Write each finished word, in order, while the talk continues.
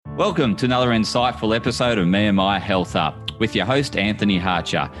Welcome to another insightful episode of Me and My Health Up with your host, Anthony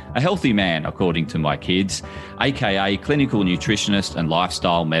Harcher, a healthy man, according to my kids, aka clinical nutritionist and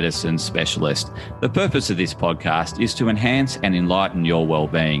lifestyle medicine specialist. The purpose of this podcast is to enhance and enlighten your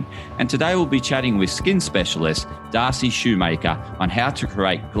well-being. And today we'll be chatting with skin specialist Darcy Shoemaker on how to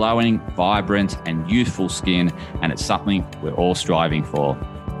create glowing, vibrant and youthful skin, and it's something we're all striving for.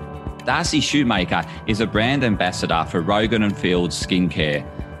 Darcy Shoemaker is a brand ambassador for Rogan & Fields Skincare,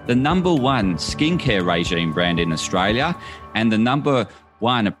 the number one skincare regime brand in Australia and the number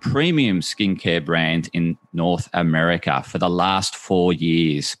one premium skincare brand in North America for the last 4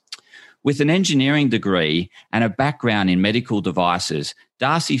 years. With an engineering degree and a background in medical devices,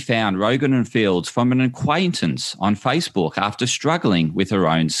 Darcy found Rogan & Fields from an acquaintance on Facebook after struggling with her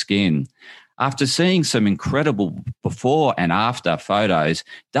own skin. After seeing some incredible before and after photos,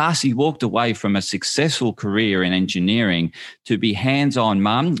 Darcy walked away from a successful career in engineering to be hands-on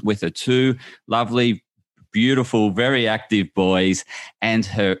mum with her two lovely, beautiful, very active boys and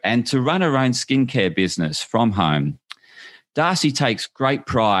to run her own skincare business from home. Darcy takes great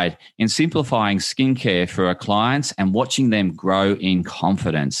pride in simplifying skincare for her clients and watching them grow in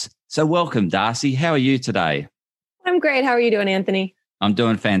confidence. So welcome, Darcy. How are you today? I'm great. How are you doing, Anthony? I'm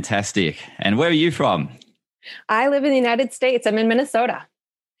doing fantastic. And where are you from? I live in the United States. I'm in Minnesota.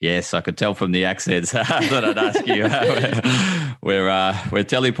 Yes, I could tell from the accents. I thought I'd ask you. We're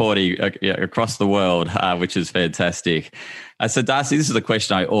teleporting across the world, which is fantastic. So, Darcy, this is a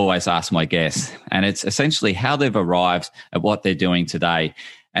question I always ask my guests, and it's essentially how they've arrived at what they're doing today.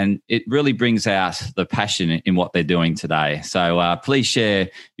 And it really brings out the passion in what they're doing today. So please share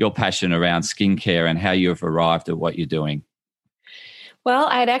your passion around skincare and how you've arrived at what you're doing. Well,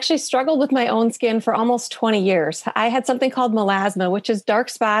 I had actually struggled with my own skin for almost 20 years. I had something called melasma, which is dark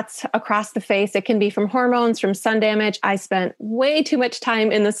spots across the face. It can be from hormones, from sun damage. I spent way too much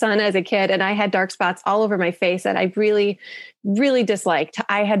time in the sun as a kid, and I had dark spots all over my face that I really disliked.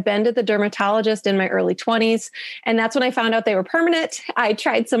 I had been to the dermatologist in my early 20s, and that's when I found out they were permanent. I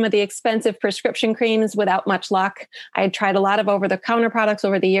tried some of the expensive prescription creams without much luck. I had tried a lot of over-the-counter products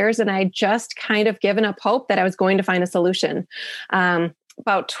over the years, and I had just kind of given up hope that I was going to find a solution.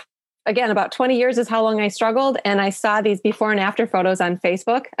 About 20 years is how long I struggled. And I saw these before and after photos on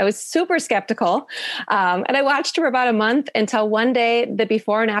Facebook. I was super skeptical. And I watched for about a month until one day the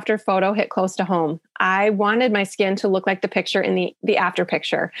before and after photo hit close to home. I wanted my skin to look like the picture in the after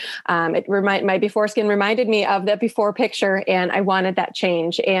picture. My before skin reminded me of the before picture, and I wanted that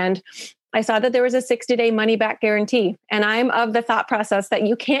change. And I saw that there was a 60-day money-back guarantee. And I'm of the thought process that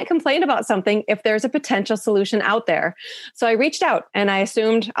you can't complain about something if there's a potential solution out there. So I reached out and I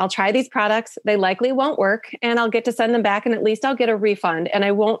assumed I'll try these products. They likely won't work, and I'll get to send them back, and at least I'll get a refund, and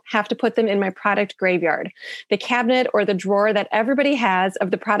I won't have to put them in my product graveyard, the cabinet or the drawer that everybody has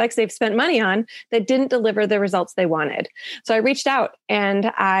of the products they've spent money on that didn't deliver the results they wanted. So I reached out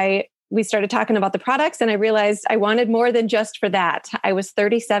and we started talking about the products, and I realized I wanted more than just for that. I was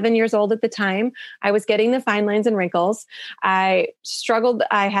 37 years old at the time. I was getting the fine lines and wrinkles. I struggled.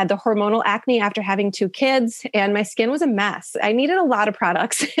 I had the hormonal acne after having 2 kids, and my skin was a mess. I needed a lot of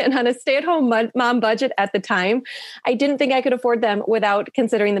products, and on a stay-at-home mom budget at the time, I didn't think I could afford them without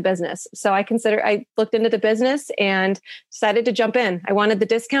considering the business. So I looked into the business and decided to jump in. I wanted the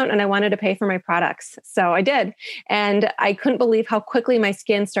discount, and I wanted to pay for my products. So I did. And I couldn't believe how quickly my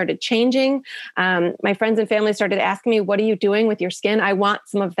skin started changing. My friends and family started asking me, what are you doing with your skin? I want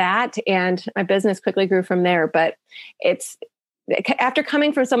some of that. And my business quickly grew from there. But after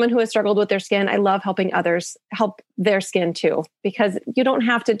coming from someone who has struggled with their skin, I love helping others help their skin too, because you don't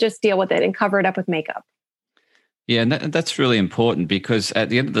have to just deal with it and cover it up with makeup. Yeah, and that's really important, because at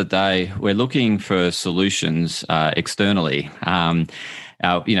the end of the day, we're looking for solutions externally.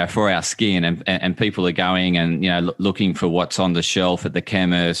 For our skin, and people are going and, looking for what's on the shelf at the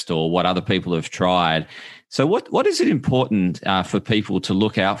chemist or what other people have tried. So what is it important for people to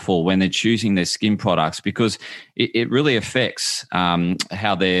look out for when they're choosing their skin products? Because it really affects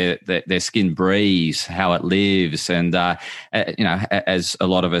how their skin breathes, how it lives. And, as a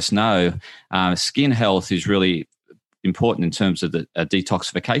lot of us know, skin health is really important in terms of a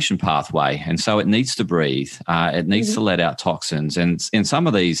detoxification pathway. And so it needs to breathe. It needs to let out toxins. And some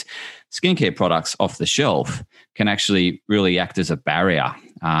of these skincare products off the shelf can actually really act as a barrier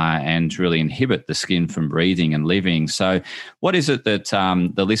and really inhibit the skin from breathing and living. So what is it that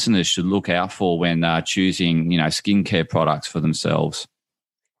the listeners should look out for when choosing, skincare products for themselves?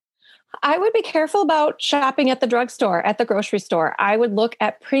 I would be careful about shopping at the drugstore, at the grocery store. I would look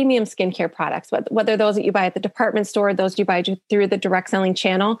at premium skincare products, whether those that you buy at the department store, those you buy through the direct selling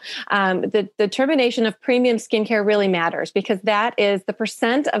channel. The determination of premium skincare really matters because that is the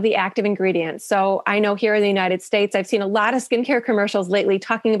percent of the active ingredients. So I know here in the United States, I've seen a lot of skincare commercials lately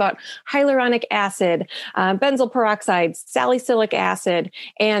talking about hyaluronic acid, benzoyl peroxide, salicylic acid,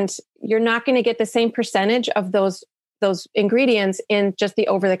 and you're not going to get the same percentage of those ingredients in just the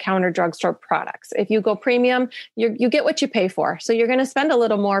over-the-counter drugstore products. If you go premium, you get what you pay for. So you're going to spend a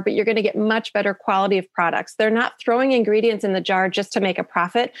little more, but you're going to get much better quality of products. They're not throwing ingredients in the jar just to make a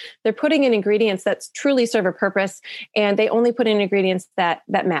profit. They're putting in ingredients that truly serve a purpose, and they only put in ingredients that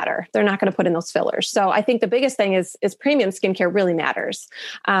matter. They're not going to put in those fillers. So I think the biggest thing is premium skincare really matters.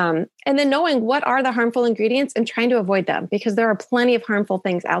 And then knowing what are the harmful ingredients and trying to avoid them, because there are plenty of harmful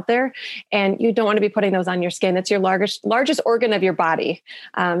things out there, and you don't want to be putting those on your skin. It's your largest organ of your body.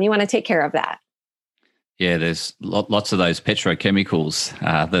 You want to take care of that. Yeah, there's lots of those petrochemicals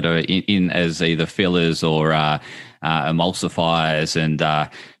that are in as either fillers or emulsifiers, and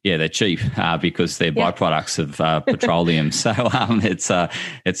they're cheap because they're byproducts of petroleum. So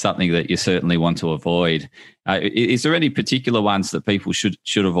it's something that you certainly want to avoid. Is there any particular ones that people should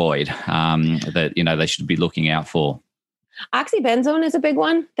avoid that they should be looking out for? Oxybenzone is a big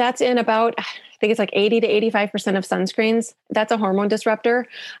one. That's in about, I think it's like 80 to 85% of sunscreens. That's a hormone disruptor.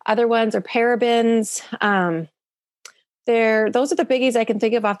 Other ones are parabens. Those are the biggies I can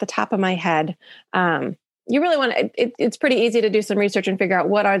think of off the top of my head. You really want to, it's pretty easy to do some research and figure out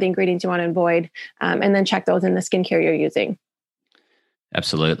what are the ingredients you want to avoid, and then check those in the skincare you're using.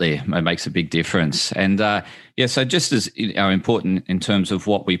 Absolutely. It makes a big difference. And so just as important in terms of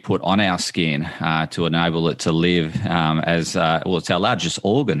what we put on our skin to enable it to live it's our largest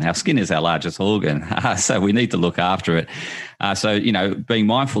organ. Our skin is our largest organ. So we need to look after it. So being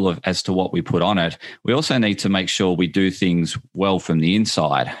mindful as to what we put on it, we also need to make sure we do things well from the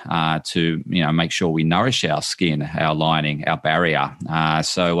inside to, make sure we nourish our skin, our lining, our barrier. Our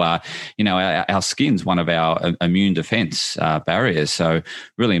skin's one of our immune defense barriers. So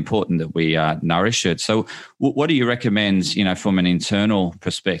really important that we nourish it. So what do you recommend, from an internal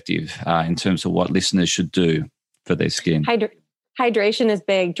perspective in terms of what listeners should do for their skin? Hydration is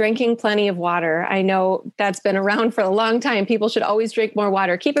big. Drinking plenty of water. I know that's been around for a long time. People should always drink more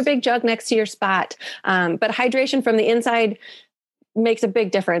water. Keep a big jug next to your spot. But hydration from the inside makes a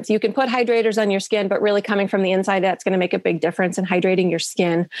big difference. You can put hydrators on your skin, but really coming from the inside, that's going to make a big difference in hydrating your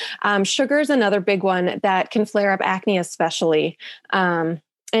skin. Sugar is another big one that can flare up acne, especially.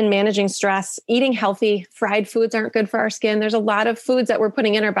 And managing stress, eating healthy. Fried foods aren't good for our skin. There's a lot of foods that we're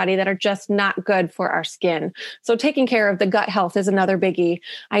putting in our body that are just not good for our skin. So taking care of the gut health is another biggie.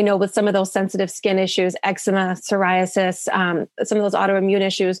 I know with some of those sensitive skin issues, eczema, psoriasis, some of those autoimmune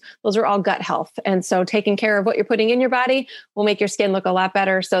issues, those are all gut health. And so taking care of what you're putting in your body will make your skin look a lot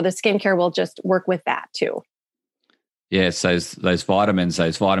better. So the skincare will just work with that too. Yes, those vitamins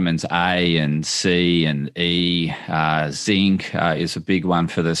A and C and E, zinc is a big one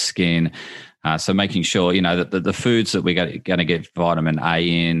for the skin. So making sure, that the foods that we're going to get vitamin A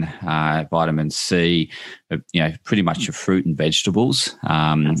in, vitamin C, pretty much your fruit and vegetables.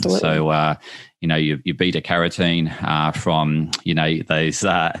 Absolutely. So, your beta carotene from, those,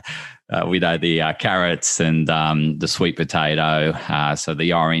 we know the carrots and the sweet potato. So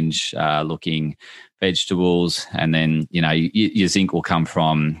the orange looking vegetables, and then your zinc will come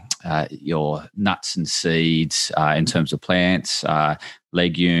from your nuts and seeds in terms of plants,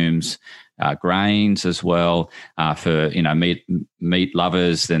 legumes, grains as well. For meat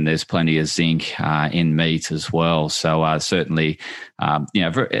lovers, then there's plenty of zinc in meat as well. So certainly,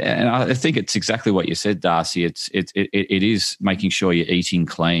 and I think it's exactly what you said, Darcy. It is making sure you're eating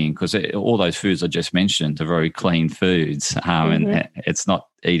clean, because all those foods I just mentioned are very clean foods, and it's not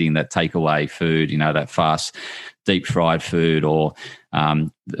eating that takeaway food, that fast, deep fried food, or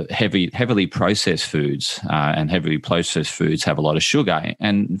heavily processed foods. And heavily processed foods have a lot of sugar,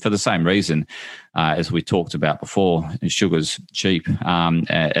 and for the same reason as we talked about before, sugar's cheap,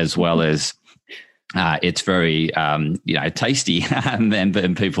 as well as it's very tasty,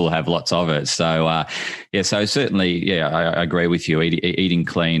 and people have lots of it. So so certainly, I agree with you. Eating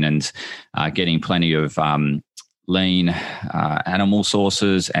clean and getting plenty of lean animal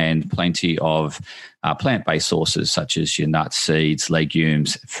sources and plenty of plant-based sources such as your nuts, seeds,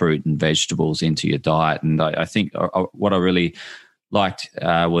 legumes, fruit and vegetables into your diet. And I think what I really liked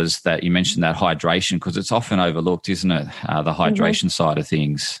was that you mentioned that hydration, because it's often overlooked, isn't it? The hydration side of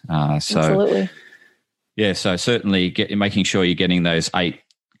things. Absolutely. Yeah, so certainly making sure you're getting those 8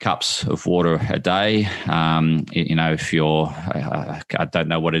 cups of water a day. If you're, I don't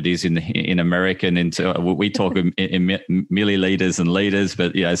know what it is in American, we talk in milliliters and liters,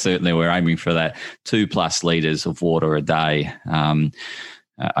 but certainly we're aiming for that 2+ liters of water a day. I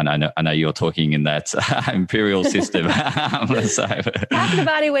know you're talking in that imperial system. So, half the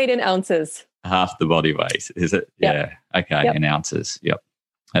body weight in ounces. Half the body weight, is it? Yep. Yeah. Okay. Yep. In ounces. Yep.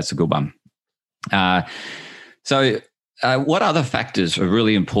 That's a good one. What other factors are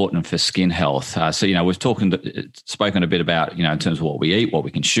really important for skin health? We've spoken a bit about, in terms of what we eat, what we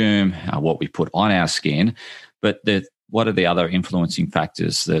consume, what we put on our skin, but what are the other influencing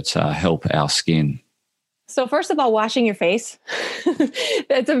factors that help our skin? So first of all, washing your face.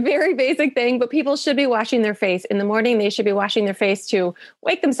 That's a very basic thing, but people should be washing their face. In the morning, they should be washing their face to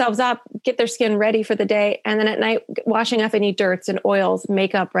wake themselves up, get their skin ready for the day. And then at night, washing off any dirts and oils,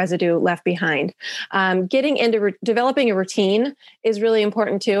 makeup residue left behind. Getting into developing a routine is really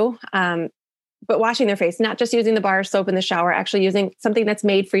important too. But washing their face, not just using the bar soap in the shower, actually using something that's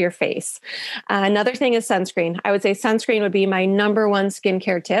made for your face. Another thing is sunscreen. I would say sunscreen would be my number one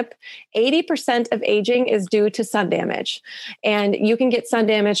skincare tip. 80% of aging is due to sun damage. And you can get sun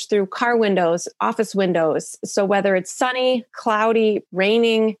damage through car windows, office windows. So whether it's sunny, cloudy,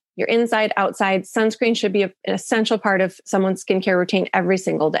 raining, you're inside, outside, sunscreen should be an essential part of someone's skincare routine every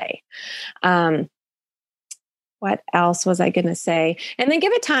single day. What else was I going to say? And then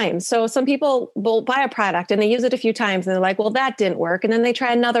give it time. So some people will buy a product and they use it a few times and they're like, well, that didn't work. And then they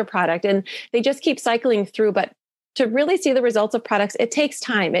try another product and they just keep cycling through. But to really see the results of products, it takes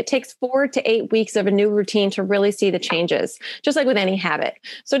time. It takes 4 to 8 weeks of a new routine to really see the changes, just like with any habit.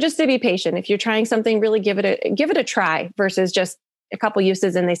 So just to be patient. If you're trying something, really give it a try versus just a couple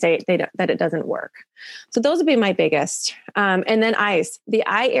uses and they say that it doesn't work. So those would be my biggest. And then eyes. The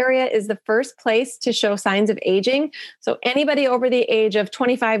eye area is the first place to show signs of aging. So anybody over the age of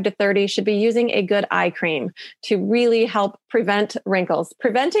 25 to 30 should be using a good eye cream to really help prevent wrinkles.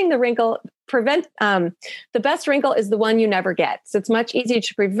 The best wrinkle is the one you never get. So it's much easier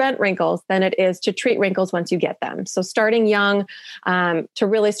to prevent wrinkles than it is to treat wrinkles once you get them. So starting young to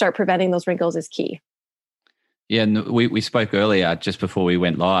really start preventing those wrinkles is key. Yeah, and we spoke earlier just before we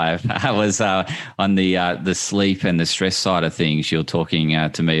went live. I was on the sleep and the stress side of things. You're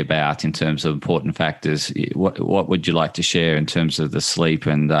talking to me about in terms of important factors. What would you like to share in terms of the sleep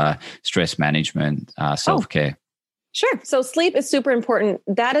and stress management, self-care? Sure. So sleep is super important.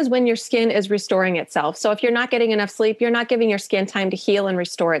 That is when your skin is restoring itself. So if you're not getting enough sleep, you're not giving your skin time to heal and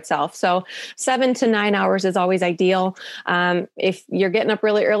restore itself. So 7 to 9 hours is always ideal. If you're getting up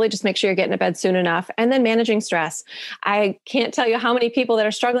really early, just make sure you're getting to bed soon enough. And then managing stress. I can't tell you how many people that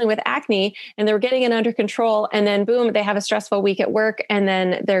are struggling with acne and they're getting it under control. And then boom, they have a stressful week at work and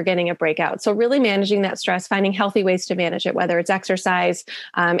then they're getting a breakout. So really managing that stress, finding healthy ways to manage it, whether it's exercise,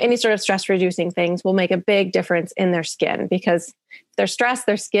 any sort of stress reducing things will make a big difference in their skin, because if they're stressed,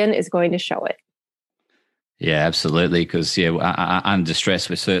 their skin is going to show it. Yeah, absolutely. Because under stress,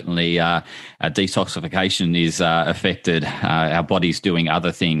 we're certainly our detoxification is affected. Our body's doing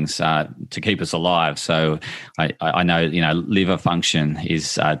other things to keep us alive. So I know liver function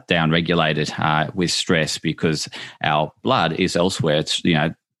is down-regulated with stress because our blood is elsewhere. It's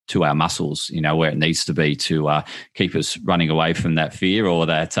to our muscles, where it needs to be to keep us running away from that fear or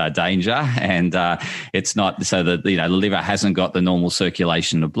that danger. And it's not so that, the liver hasn't got the normal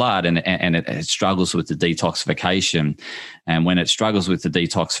circulation of blood and it struggles with the detoxification. And when it struggles with the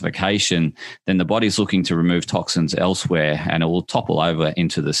detoxification, then the body's looking to remove toxins elsewhere and it will topple over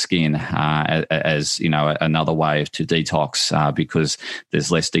into the skin as another way to detox because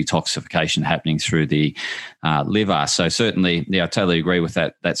there's less detoxification happening through the liver. So certainly, I totally agree with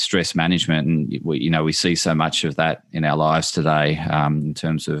that stress management. And we see so much of that in our lives today in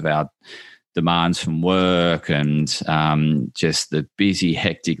terms of our demands from work and just the busy,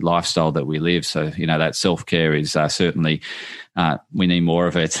 hectic lifestyle that we live. So, that self-care is certainly, we need more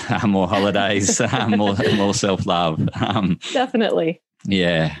of it, more holidays, more self-love. Definitely.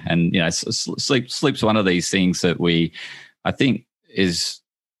 Yeah. And, sleep's one of these things that I think is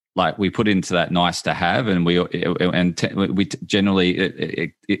like we put into that nice to have, and we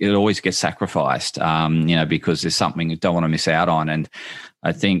generally it always gets sacrificed, because there's something you don't want to miss out on. And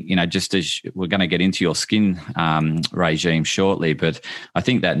I think just as we're going to get into your skin regime shortly, but I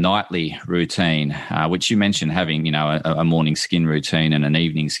think that nightly routine, which you mentioned having a morning skin routine and an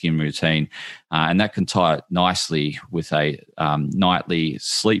evening skin routine, and that can tie nicely with a nightly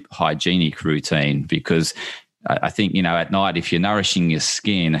sleep hygienic routine because I think, at night, if you're nourishing your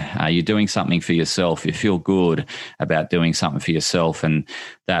skin, you're doing something for yourself. You feel good about doing something for yourself, and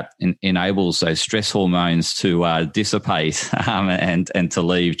that enables those stress hormones to dissipate and to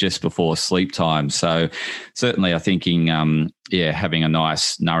leave just before sleep time. So certainly, I think having a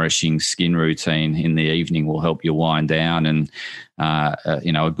nice nourishing skin routine in the evening will help you wind down, and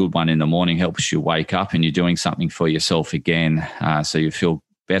a good one in the morning helps you wake up and you're doing something for yourself again, so you feel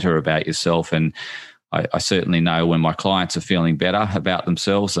better about yourself. And I certainly know when my clients are feeling better about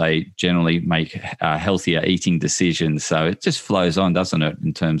themselves, they generally make healthier eating decisions. So it just flows on, doesn't it,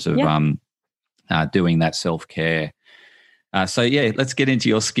 in terms of doing that self-care. Let's get into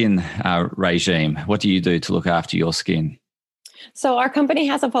your skin regime. What do you do to look after your skin? So our company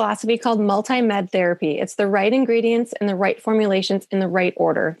has a philosophy called multi-med therapy. It's the right ingredients and the right formulations in the right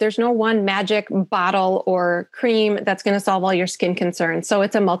order. There's no one magic bottle or cream that's going to solve all your skin concerns. So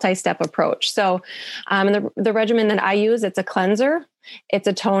it's a multi-step approach. So the regimen that I use, it's a cleanser, it's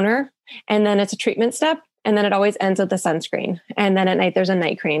a toner, and then it's a treatment step. And then it always ends with the sunscreen. And then at night, there's a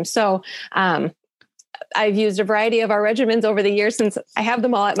night cream. So I've used a variety of our regimens over the years since I have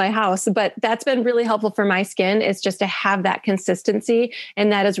them all at my house, but that's been really helpful for my skin, is just to have that consistency.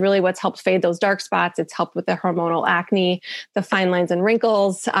 And that is really what's helped fade those dark spots. It's helped with the hormonal acne, the fine lines and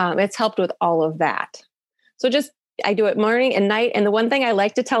wrinkles. It's helped with all of that. So I do it morning and night. And the one thing I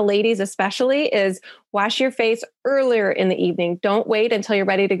like to tell ladies especially is wash your face earlier in the evening. Don't wait until you're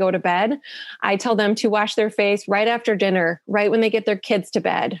ready to go to bed. I tell them to wash their face right after dinner, right when they get their kids to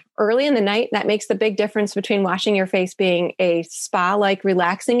bed. Early in the night, that makes the big difference between washing your face being a spa-like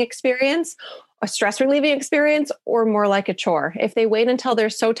relaxing experience, a stress relieving experience, or more like a chore. If they wait until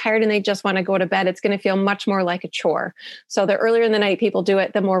they're so tired and they just want to go to bed, it's going to feel much more like a chore. So the earlier in the night people do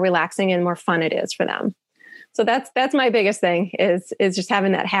it, the more relaxing and more fun it is for them. So that's my biggest thing is just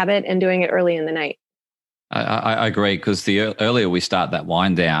having that habit and doing it early in the night. I agree, because the earlier we start that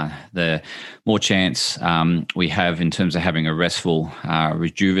wind down, the more chance we have in terms of having a restful,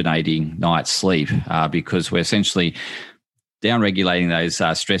 rejuvenating night's sleep, because we're essentially down-regulating those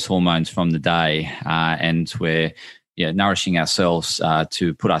stress hormones from the day, and we're nourishing ourselves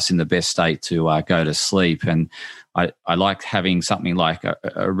to put us in the best state to go to sleep. And I like having something like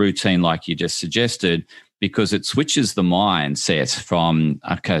a routine like you just suggested, because it switches the mindset from,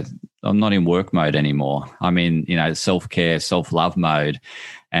 okay, I'm not in work mode anymore. I'm in, self-care, self-love mode.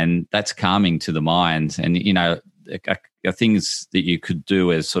 And that's calming to the mind. And, things that you could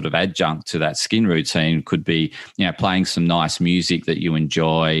do as sort of adjunct to that skin routine could be, playing some nice music that you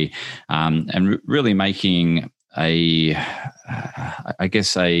enjoy, and really making an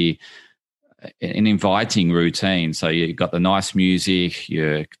inviting routine. So you've got the nice music,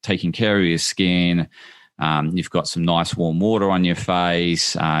 you're taking care of your skin, you've got some nice warm water on your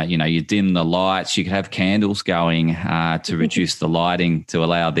face, you dim the lights, you could have candles going to reduce the lighting to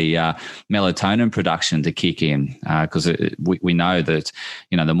allow the melatonin production to kick in, because we know that,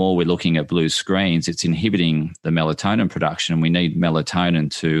 the more we're looking at blue screens, it's inhibiting the melatonin production. We need melatonin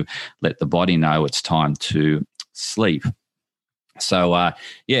to let the body know it's time to sleep. So, I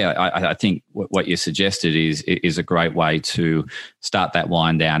think what you suggested is a great way to start that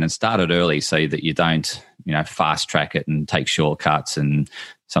wind down, and start it early so that you don't, fast track it and take shortcuts and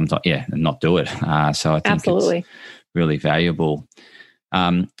sometimes, and not do it. So I think Absolutely. It's really valuable.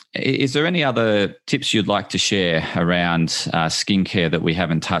 Is there any other tips you'd like to share around skincare that we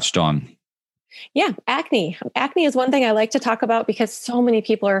haven't touched on? Yeah, acne. Acne is one thing I like to talk about because so many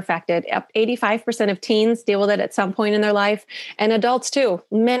people are affected. 85% of teens deal with it at some point in their life, and adults too.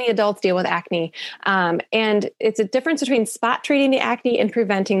 Many adults deal with acne. And it's a difference between spot treating the acne and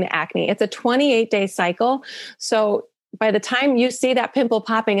preventing the acne. It's a 28-day cycle. So by the time you see that pimple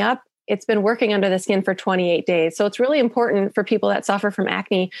popping up, it's been working under the skin for 28 days. So it's really important for people that suffer from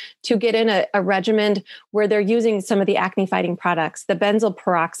acne to get in a regimen where they're using some of the acne fighting products, the benzoyl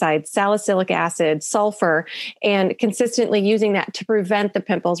peroxide, salicylic acid, sulfur, and consistently using that to prevent the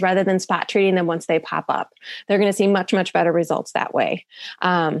pimples rather than spot treating them once they pop up. They're going to see much, much better results that way.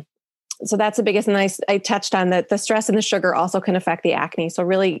 So that's the biggest. And I touched on that the stress and the sugar also can affect the acne. So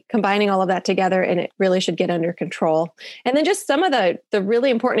really combining all of that together, and it really should get under control. And then just some of the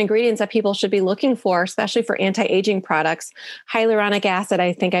really important ingredients that people should be looking for, especially for anti-aging products. Hyaluronic acid,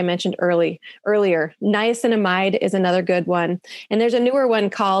 I think I mentioned earlier. Niacinamide is another good one. And there's a newer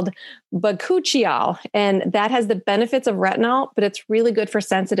one called bakuchiol, and that has the benefits of retinol, but it's really good for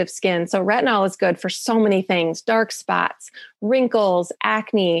sensitive skin. So retinol is good for so many things: dark spots, wrinkles,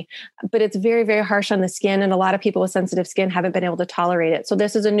 acne, but it's very, very harsh on the skin. And a lot of people with sensitive skin haven't been able to tolerate it. So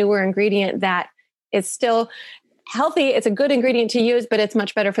this is a newer ingredient that is still healthy. It's a good ingredient to use, but it's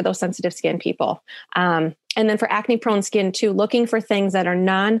much better for those sensitive skin people. And then for acne prone skin too, looking for things that are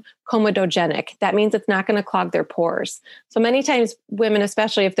non-comedogenic. That means it's not going to clog their pores. So many times women,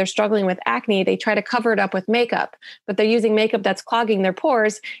 especially if they're struggling with acne, they try to cover it up with makeup, but they're using makeup that's clogging their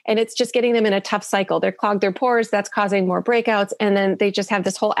pores, and it's just getting them in a tough cycle. They're clogged their pores, that's causing more breakouts, and then they just have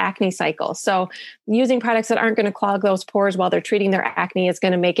this whole acne cycle. So using products that aren't going to clog those pores while they're treating their acne is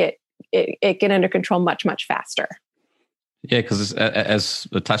going to make it get under control much, much faster. Yeah, because as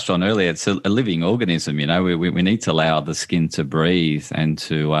I touched on earlier, it's a living organism. You know, we need to allow the skin to breathe and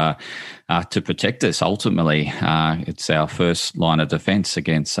to protect us. Ultimately, it's our first line of defense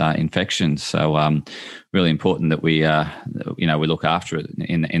against infections. So, really important that we look after it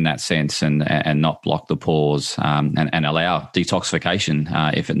in that sense and not block the pores and allow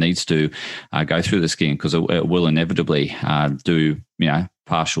detoxification if it needs to go through the skin, because it will inevitably do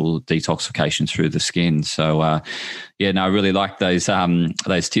partial detoxification through the skin. So, I really like those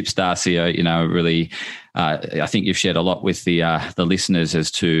tips, Darcy. Really, I think you've shared a lot with the listeners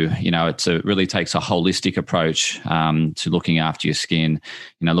as to, it really takes a holistic approach to looking after your skin,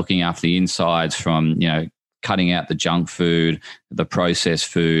 looking after the insides from, cutting out the junk food, the processed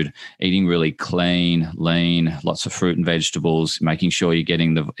food, eating really clean, lean, lots of fruit and vegetables, making sure you're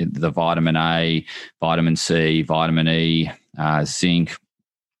getting the vitamin A, vitamin C, vitamin E, zinc,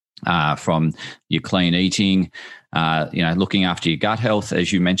 from your clean eating, looking after your gut health,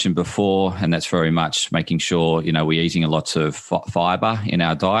 as you mentioned before, and that's very much making sure, we're eating lots of fiber in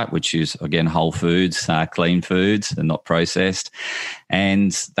our diet, which is, again, whole foods, clean foods and not processed.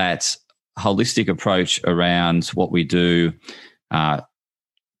 And that holistic approach around what we do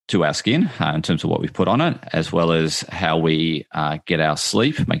to our skin in terms of what we put on it, as well as how we get our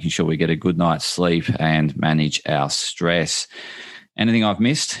sleep, making sure we get a good night's sleep and manage our stress. Anything I've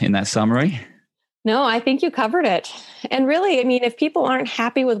missed in that summary? No, I think you covered it. And really, if people aren't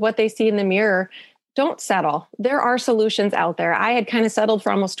happy with what they see in the mirror, don't settle. There are solutions out there. I had kind of settled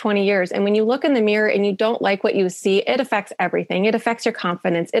for almost 20 years. And when you look in the mirror and you don't like what you see, it affects everything. It affects your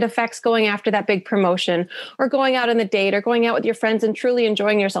confidence. It affects going after that big promotion or going out on the date or going out with your friends and truly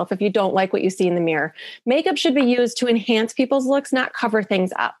enjoying yourself if you don't like what you see in the mirror. Makeup should be used to enhance people's looks, not cover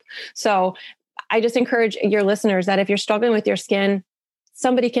things up. So I just encourage your listeners that if you're struggling with your skin,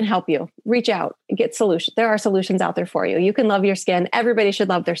 somebody can help you. Reach out, get solutions. There are solutions out there for you. You can love your skin. Everybody should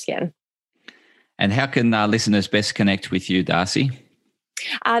love their skin. And how can listeners best connect with you, Darcy?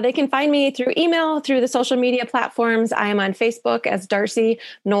 They can find me through email, through the social media platforms. I am on Facebook as Darcy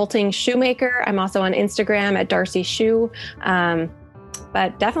Nolting Shoemaker. I'm also on Instagram at Darcy Shoe.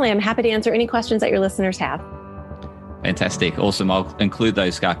 But definitely, I'm happy to answer any questions that your listeners have. Fantastic. Awesome. I'll include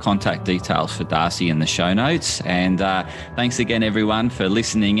those contact details for Darcy in the show notes. And thanks again, everyone, for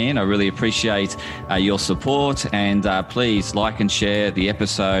listening in. I really appreciate your support. And please like and share the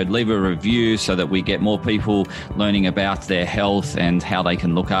episode, leave a review so that we get more people learning about their health and how they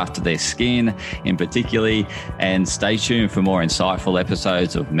can look after their skin in particular. And stay tuned for more insightful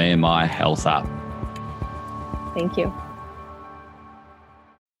episodes of Me and My Health Up. Thank you.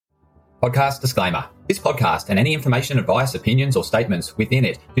 Podcast disclaimer. This podcast and any information, advice, opinions, or statements within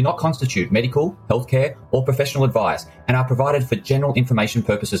it do not constitute medical, healthcare, or professional advice and are provided for general information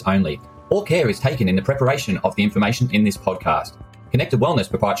purposes only. All care is taken in the preparation of the information in this podcast. Connected Wellness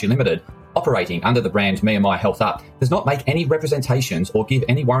Proprietary Limited, operating under the brand Me and My Health Up, does not make any representations or give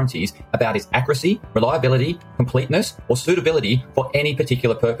any warranties about its accuracy, reliability, completeness, or suitability for any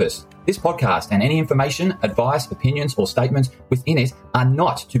particular purpose. This podcast and any information, advice, opinions, or statements within it are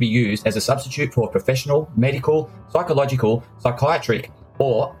not to be used as a substitute for professional, medical, psychological, psychiatric,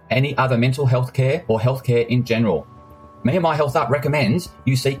 or any other mental health care or healthcare in general. Me and My Health Up recommends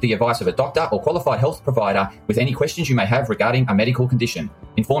you seek the advice of a doctor or qualified health provider with any questions you may have regarding a medical condition.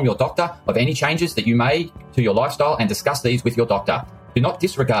 Inform your doctor of any changes that you may to your lifestyle and discuss these with your doctor. Do not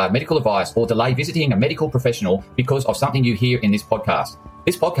disregard medical advice or delay visiting a medical professional because of something you hear in this podcast.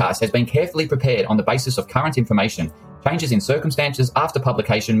 This podcast has been carefully prepared on the basis of current information. Changes in circumstances after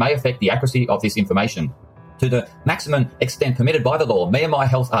publication may affect the accuracy of this information. To the maximum extent permitted by the law, Me and My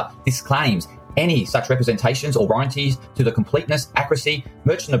Health Up disclaims any such representations or warranties to the completeness, accuracy,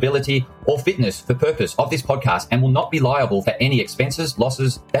 merchantability, or fitness for purpose of this podcast and will not be liable for any expenses,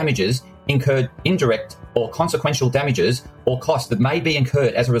 losses, damages incurred, indirect or consequential damages or costs that may be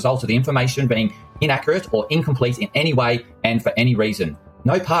incurred as a result of the information being inaccurate or incomplete in any way and for any reason.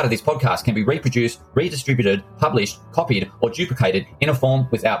 No part of this podcast can be reproduced, redistributed, published, copied, or duplicated in a form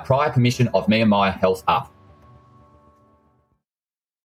without prior permission of Me and My Health Up.